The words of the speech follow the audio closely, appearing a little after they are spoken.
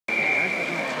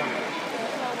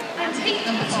heat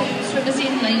number 2, swimmers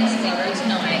in lanes 0 to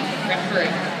 9.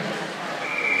 Referee.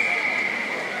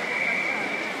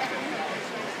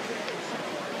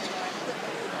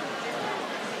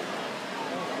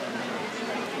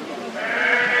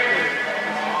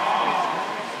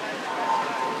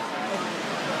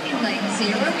 Lane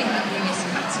 0, we have Lewis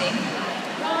Cutting,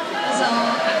 1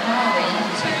 Azar at Mari,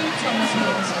 2 Thomas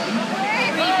Walton,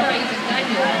 3 Brave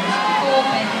Daniels, 4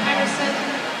 Ben Harrison,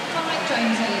 5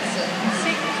 James Ellison,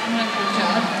 6 Michael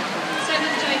Judd, 7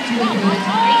 James Woodward,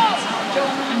 8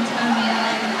 John Antonio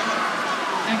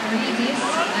Agridis,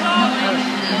 and 9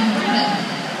 Ian Brennan.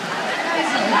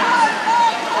 Results: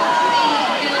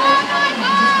 the girls' 100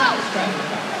 metres backstroke.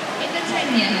 In the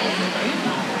 10-year age group,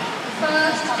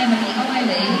 first, Emily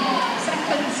Eiley,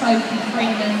 second, Sophie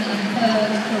Freeman, and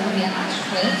third, Claudia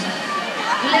Ashford.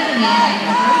 11-year age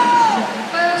group,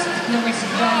 first, Larissa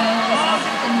Giles,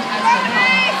 second, Asma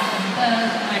Parker, and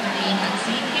third, Agni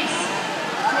Atsikis.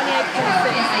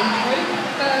 12-year age group,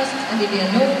 first, Olivia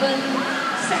Norman,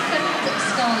 second,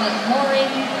 Scarlett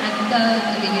Warren, and third,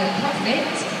 Olivia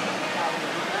Profit.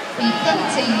 The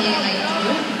 13-year age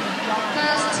group,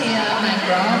 first, Tia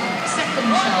Mangrave, second,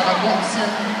 Charlotte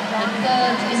Watson, and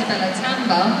third, Isabella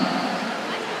Tamba.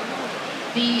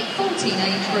 The 14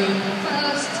 age group,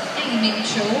 first, Ellie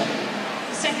Mitchell,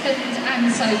 second,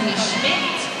 Anne-Sophie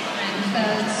Schmidt, and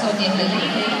third, Sonia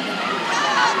Halili.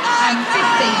 And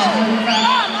 15 over,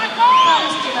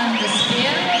 first, Yolanda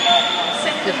Spear,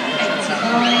 second, Katie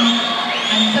Vine,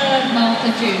 and third, Martha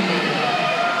Julie.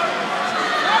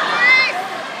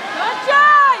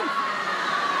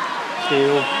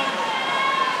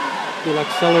 You'll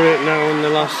accelerate now in the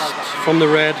last from the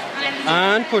red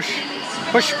and push,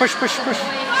 push, push, push, push.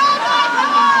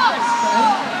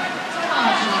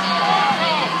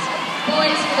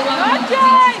 Boys for the 100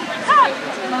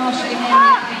 metres, marshalling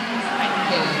area, please. Thank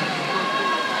you.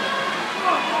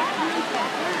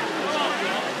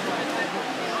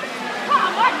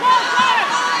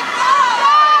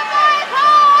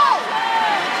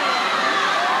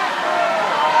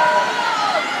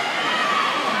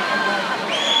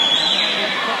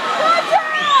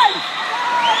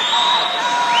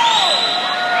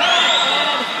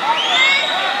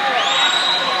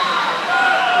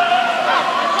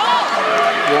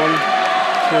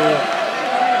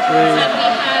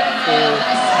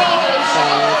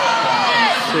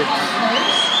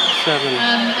 Seven, 8, 9,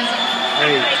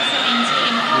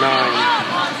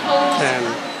 10.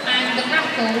 And the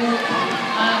raffle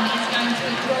is going to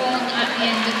be drawn at the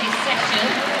end of this session.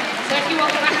 So if you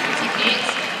want raffle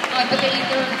tickets, I believe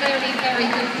there are very, very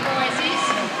good prizes.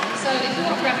 So if you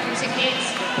want raffle tickets,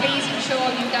 please ensure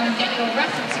you go and get your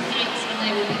raffle tickets, and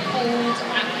they will be called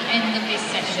at the end of this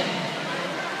session.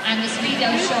 And the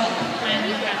Speedo shop and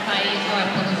the cafe is right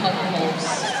on the top of the horse.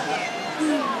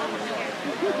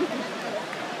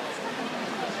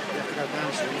 Go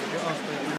down, so you get off there.